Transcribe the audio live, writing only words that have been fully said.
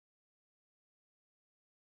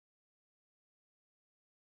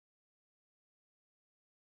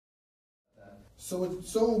So with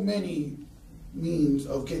so many means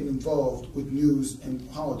of getting involved with news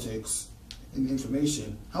and politics and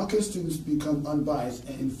information, how can students become unbiased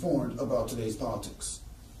and informed about today's politics?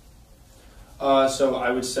 So I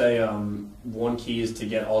would say one key is to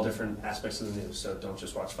get all different aspects of the news. So don't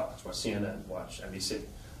just watch Fox, watch CNN, watch NBC,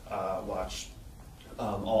 watch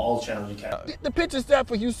all channels you can. The pitching staff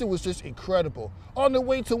for Houston was just incredible. On the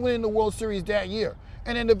way to winning the World Series that year.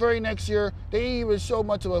 And then the very next year, they didn't even show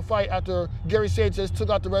much of a fight after Gary Sanchez took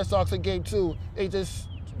out the Red Sox in Game 2.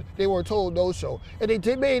 They were told no show. And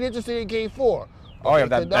they made it interesting in Game 4. Oh yeah,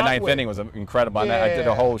 that ninth inning was incredible. Yeah. I did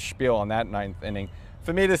a whole spiel on that ninth inning.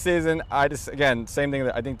 For me this season, again, same thing.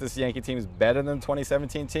 I think this Yankee team is better than the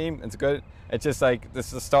 2017 team. It's good. It's just like, this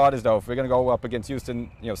is the starters though. If we're going to go up against Houston,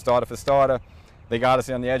 starter for starter, they got to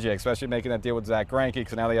stay on the edge here, especially making that deal with Zach Greinke,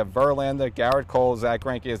 because now they have Verlander, Garrett Cole, Zach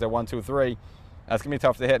Greinke as their 1, 2, 3. That's going to be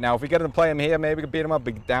tough to hit. Now, if we get them to play him here, maybe we could beat him up,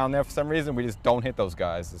 but down there for some reason, we just don't hit those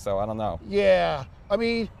guys. So I don't know. Yeah. I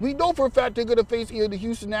mean, we know for a fact they're going to face either the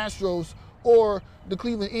Houston Astros or the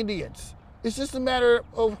Cleveland Indians. It's just a matter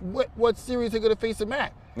of what series they're going to face them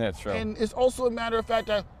at. Yeah, it's true. And it's also a matter of fact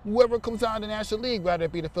that whoever comes out in the National League, whether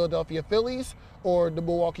it be the Philadelphia Phillies or the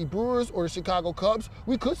Milwaukee Brewers or the Chicago Cubs,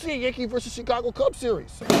 we could see a Yankee versus Chicago Cubs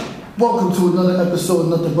series. Welcome to another episode of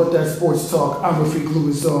Nothing But That Sports Talk. I'm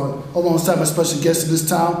Rafique alongside my special guest this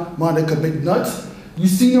time, Monica McNutt. You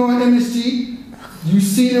seen her on MSG, you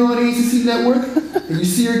seen her on ACC Network, and you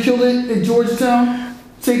see her kill it in Georgetown,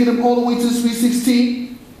 taking them all the way to the Sweet 16.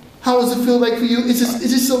 How does it feel like for you? It's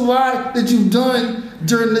just a lot that you've done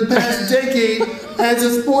during the past decade as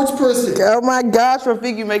a sports person. Oh my gosh,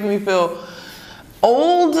 Rafique, you make me feel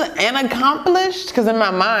old and accomplished, because in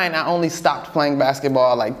my mind, I only stopped playing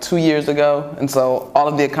basketball like 2 years ago. And so all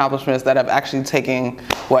of the accomplishments that I've actually taken,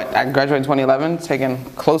 I graduated in 2011, taken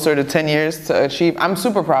closer to 10 years to achieve. I'm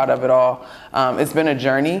super proud of it all. It's been a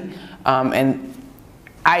journey. And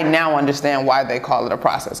I now understand why they call it a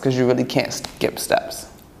process, because you really can't skip steps.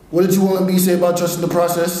 What did you want me to say about trusting the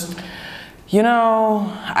process?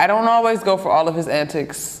 I don't always go for all of his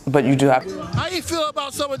antics, but you do have to. How do you feel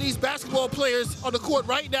about some of these basketball players on the court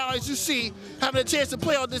right now, as you see, having a chance to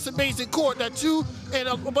play on this amazing court that you and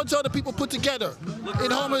a bunch of other people put together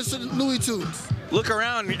in Homer's and Looney Tunes? Look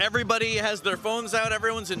around. Everybody has their phones out.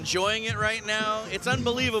 Everyone's enjoying it right now. It's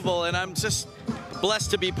unbelievable, and I'm just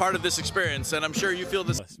blessed to be part of this experience, and I'm sure you feel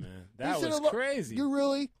this. Man, that was crazy. You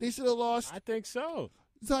really? They should have lost? I think so.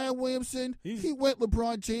 Zion Williamson, he went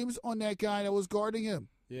LeBron James on that guy that was guarding him.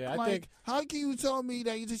 Yeah, I think. How can you tell me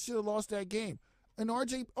that you just should have lost that game? And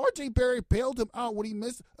RJ Barry bailed him out when he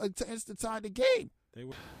missed a chance to tie the game.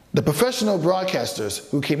 The professional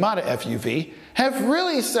broadcasters who came out of FUV have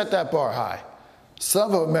really set that bar high.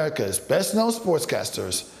 Some of America's best-known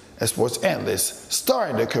sportscasters and sports analysts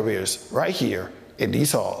starting their careers right here in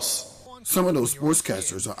these halls. Some of those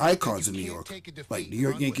sportscasters are icons in New York, like New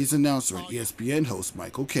York Yankees announcer and ESPN host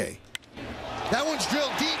Michael Kay. That one's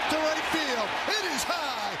drilled deep to right field. It is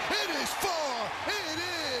high. It is far. It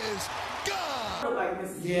is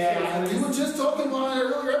gone. Yeah, we were just talking about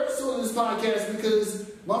an earlier episode of this podcast,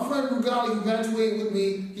 because my friend Rugali, who graduated with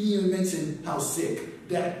me, he even mentioned how sick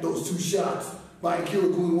those two shots by Akira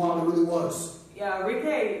Guiwala really was. Yeah,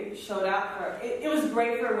 Rafique showed out for it. It was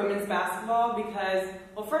great for women's basketball because,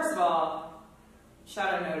 well, first of all,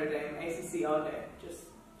 shout out Notre Dame, ACC all day, just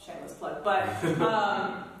shameless plug. But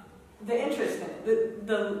the interest in it,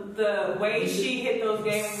 the way she hit those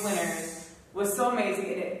game winners was so amazing,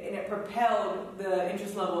 and it propelled the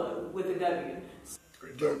interest level with the W.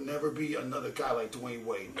 There'll never be another guy like Dwayne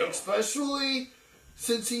Wade, especially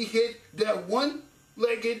since he hit that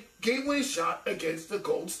one-legged game-winning shot against the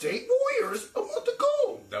Golden State Warriors a month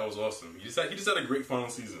ago. That was awesome. He just had a great final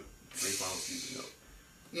season.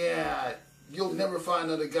 Yeah, you'll never find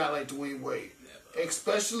another guy like Dwayne Wade. Never.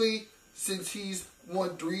 Especially since he's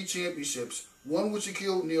won 3 championships. 1 with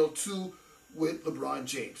Shaquille O'Neal, 2 with LeBron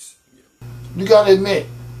James. Yeah. You gotta admit,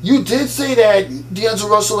 you did say that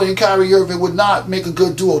D'Angelo Russell and Kyrie Irving would not make a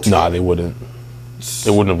good duo together. Nah, they wouldn't.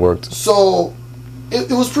 It wouldn't have worked. So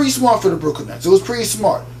it was pretty smart for the Brooklyn Nets. It was pretty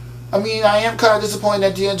smart. I mean, I am kind of disappointed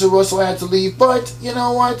that D'Angelo Russell had to leave, but you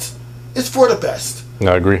know what? It's for the best.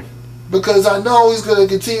 I agree. Because I know he's going to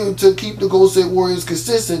continue to keep the Golden State Warriors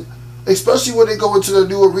consistent, especially when they go into the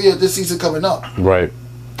new arena this season coming up. Right.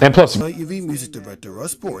 And plus, UV music director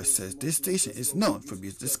Russ Boris says this station is known for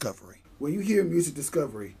music discovery. When you hear music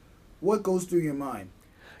discovery, what goes through your mind?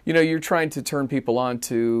 You're trying to turn people on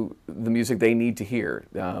to the music they need to hear.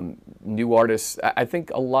 New artists. I think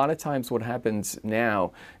a lot of times what happens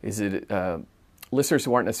now is that listeners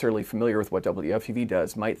who aren't necessarily familiar with what WFUV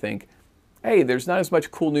does might think, hey, there's not as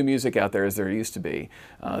much cool new music out there as there used to be.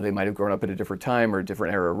 They might have grown up at a different time or a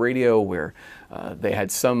different era of radio where they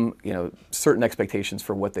had some, certain expectations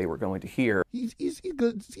for what they were going to hear. He's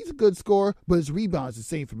good. He's a good scorer, but his rebounds the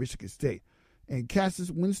same for Michigan State. And Cassius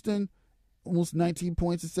Winston, almost 19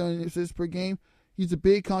 points and 7 assists per game. He's a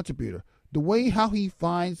big contributor. The way how he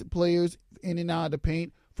finds players in and out of the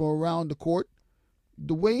paint from around the court,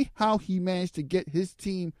 the way how he managed to get his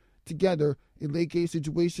team together in late game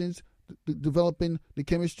situations, developing the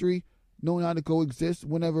chemistry, knowing how to coexist.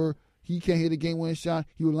 Whenever he can't hit a game-winning shot,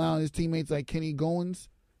 he will rely on his teammates like Kenny Goins.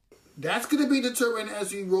 That's going to be determined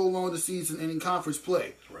as we roll on the season and in conference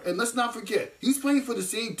play. Right. And let's not forget, he's playing for the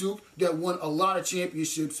same Duke that won a lot of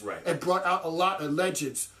championships and brought out a lot of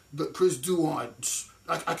legends. But Chris Duhon,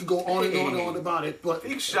 I could go on and on and on about it. But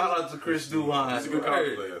big shout out to Chris Duhon. He's a good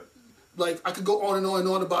college player. Like, I could go on and on and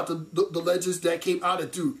on about the legends that came out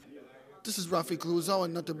of Duke. This is Rafique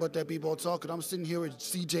and nothing but that b-ball talk, and I'm sitting here with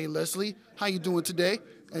C.J. Leslie. How you doing today?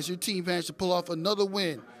 As your team managed to pull off another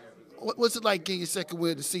win. What's it like getting your second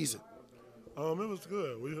win of the season? It was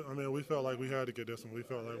good. We felt like we had to get this one. We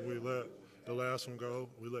felt like we let the last one go.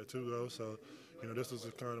 We let 2 go. So, this was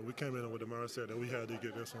we came in with the mindset that we had to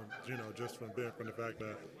get this one, just from the fact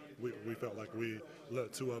that we felt like we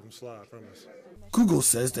let 2 of them slide from us. Google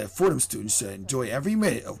says that Fordham students should enjoy every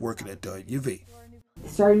minute of working at WV.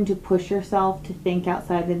 Starting to push yourself to think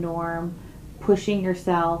outside the norm, pushing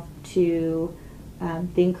yourself to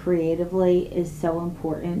think creatively is so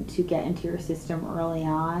important to get into your system early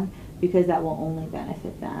on, because that will only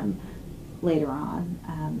benefit them later on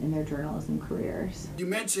in their journalism careers. You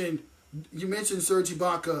mentioned Serge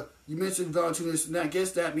Ibaka, you mentioned Valanciunas, and I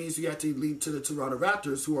guess that means you have to lead to the Toronto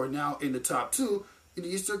Raptors, who are now in the top 2 in the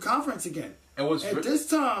Eastern Conference again. At this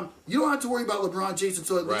time, you don't have to worry about LeBron James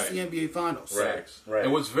until at least the NBA Finals. Right.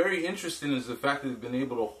 And what's very interesting is the fact that they've been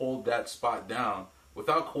able to hold that spot down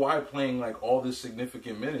without Kawhi playing like all this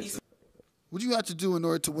significant minutes. What do you have to do in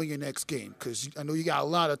order to win your next game? Because I know you got a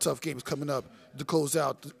lot of tough games coming up to close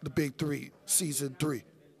out the Big 3, Season 3.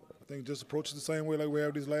 I think just approach it the same way like we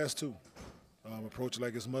have these last 2. Approach it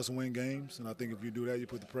like it's must-win games, and I think if you do that, you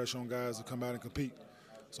put the pressure on guys to come out and compete.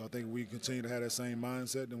 So I think we continue to have that same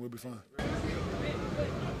mindset, then we'll be fine.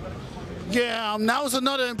 Yeah, that was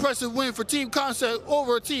another impressive win for Team Concept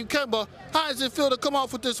over Team Kemba. How does it feel to come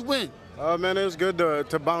off with this win? Man, it was good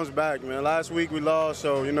to bounce back, man. Last week we lost,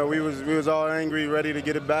 so we was all angry, ready to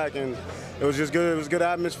get it back, and it was just good. It was good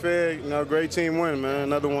atmosphere. Great team win, man.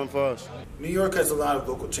 Another one for us. New York has a lot of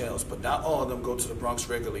local channels, but not all of them go to the Bronx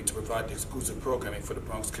regularly to provide the exclusive programming for the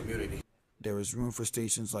Bronx community. There is room for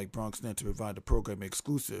stations like BronxNet to provide the programming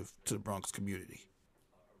exclusive to the Bronx community.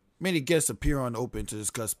 Many guests appear on Open to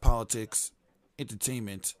discuss politics,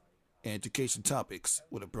 entertainment, and education topics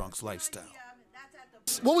with a Bronx lifestyle.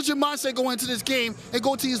 What was your mindset going into this game and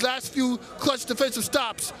going to these last few clutch defensive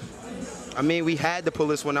stops? We had to pull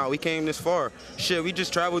this one out. We came this far. Shit, we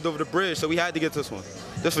just traveled over the bridge, so we had to get this one.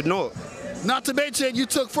 Just for North. Not to mention, you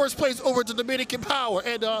took first place over to Dominican Power,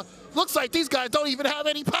 and looks like these guys don't even have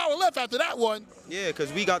any power left after that one. Yeah,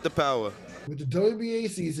 because we got the power. With the WBA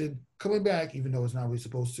season coming back, even though it's not really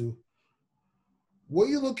supposed to, what are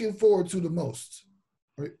you looking forward to the most?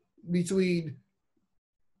 Between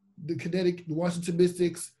the Washington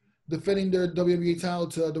Mystics defending their WNBA title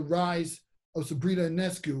to the rise of Sabrina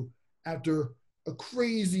Ionescu after a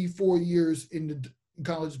crazy 4 years in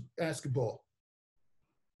college basketball.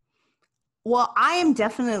 Well, I am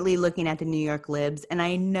definitely looking at the New York Libs, and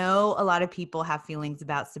I know a lot of people have feelings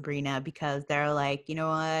about Sabrina because they're like, you know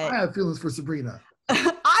what? I have feelings for Sabrina.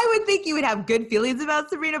 I would think you would have good feelings about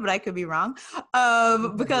Sabrina, but I could be wrong.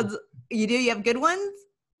 Because you have good ones?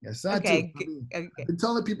 Yes, I do. I've been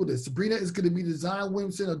telling people this. Sabrina is going to be the Zion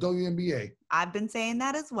Williamson of WNBA. I've been saying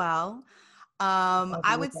that as well.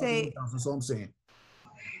 I would say... That's all I'm saying.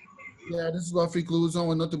 Yeah, this is Rafique Luzon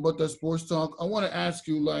with Nothing But That Sports Talk. I want to ask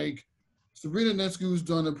you, Sabrina Ionescu's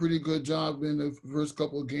done a pretty good job in the first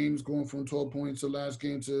couple of games, going from 12 points the last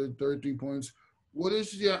game to 33 points. What do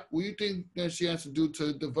you think that she has to do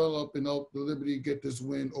to develop and help the Liberty get this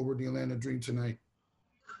win over the Atlanta Dream tonight?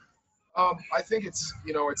 I think it's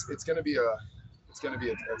going to be a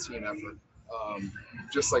team effort,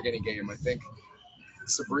 just like any game. I think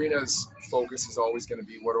Sabrina's focus is always going to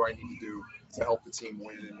be, what do I need to do to help the team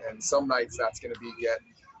win? And some nights that's going to be get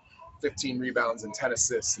 15 rebounds and 10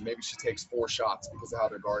 assists, and maybe she takes 4 shots because of how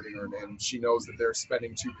they're guarding her, and she knows that they're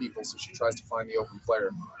spending 2 people, so she tries to find the open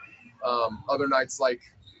player. Other nights, like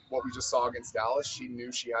what we just saw against Dallas, she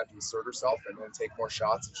knew she had to assert herself and then take more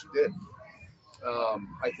shots, and she did.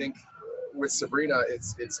 I think with Sabrina,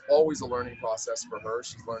 it's always a learning process for her.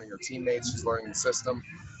 She's learning her teammates, she's learning the system.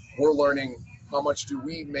 we're learning how much do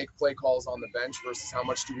we make play calls on the bench versus how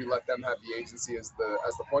much do we let them have the agency as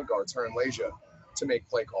the point guards, her and Leja, to make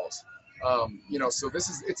play calls. You know, so this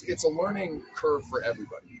is it's a learning curve for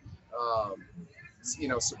everybody. You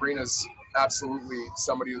know, Sabrina's absolutely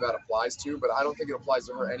somebody that applies to, but I don't think it applies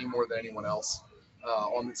to her any more than anyone else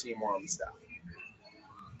on the team or on the staff.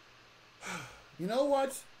 You know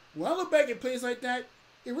what? When I look back at plays like that,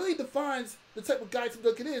 it really defines the type of guy Tim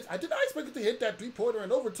Duncan is. I did not expect him to hit that three-pointer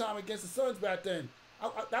in overtime against the Suns back then.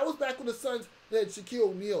 That was back when the Suns had Shaquille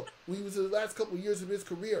O'Neal, when he was in the last couple of years of his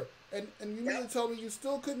career. And you mean to tell me you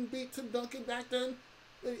still couldn't beat Tim Duncan back then?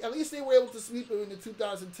 At least they were able to sweep him in the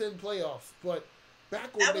 2010 playoffs. But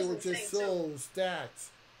back when they were just so stacked.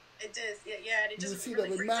 It does, yeah. And it you just see really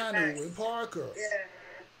that with Manu and Parker. Yeah.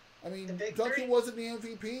 I mean, Duncan wasn't the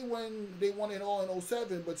MVP when they won it all in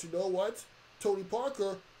 07, but you know what? Tony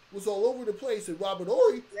Parker was all over the place, and Robert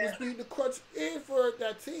Horry was being the crutch in for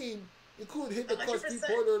that team, including hit the clutch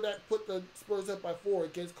three-pointer that put the Spurs up by 4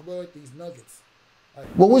 against these Nuggets.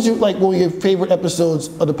 What was one of your favorite episodes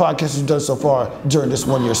of the podcast you've done so far during this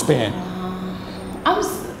one-year span?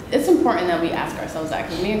 It's important that we ask ourselves that,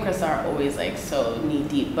 because me and Chris are always like so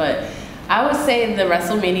knee-deep, but I would say the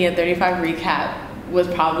WrestleMania 35 recap was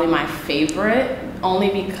probably my favorite,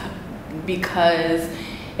 only because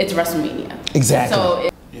it's WrestleMania. Exactly. So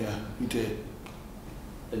yeah, we did.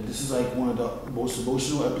 And this is like one of the most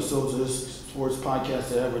emotional episodes of this sports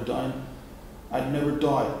podcast I've ever done. I never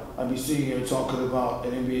thought I'd be sitting here talking about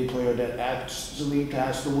an NBA player that actually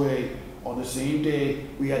passed away on the same day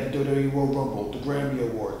we had the WWE World Rumble, the Grammy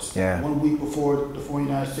Awards. Yeah. 1 week before the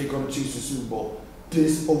 49ers take on the Chiefs in Super Bowl.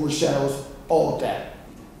 This overshadows all of that.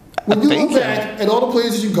 When you look back at all the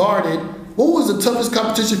players you guarded, what was the toughest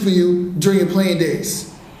competition for you during your playing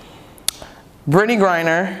days? Brittany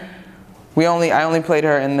Griner. I only played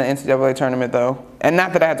her in the NCAA tournament though. And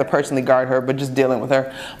not that I had to personally guard her, but just dealing with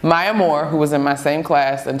her. Maya Moore, who was in my same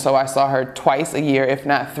class, and so I saw her twice a year, if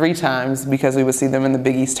not 3 times, because we would see them in the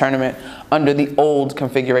Big East tournament under the old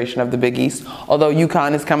configuration of the Big East. Although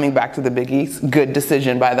UConn is coming back to the Big East, good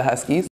decision by the Huskies.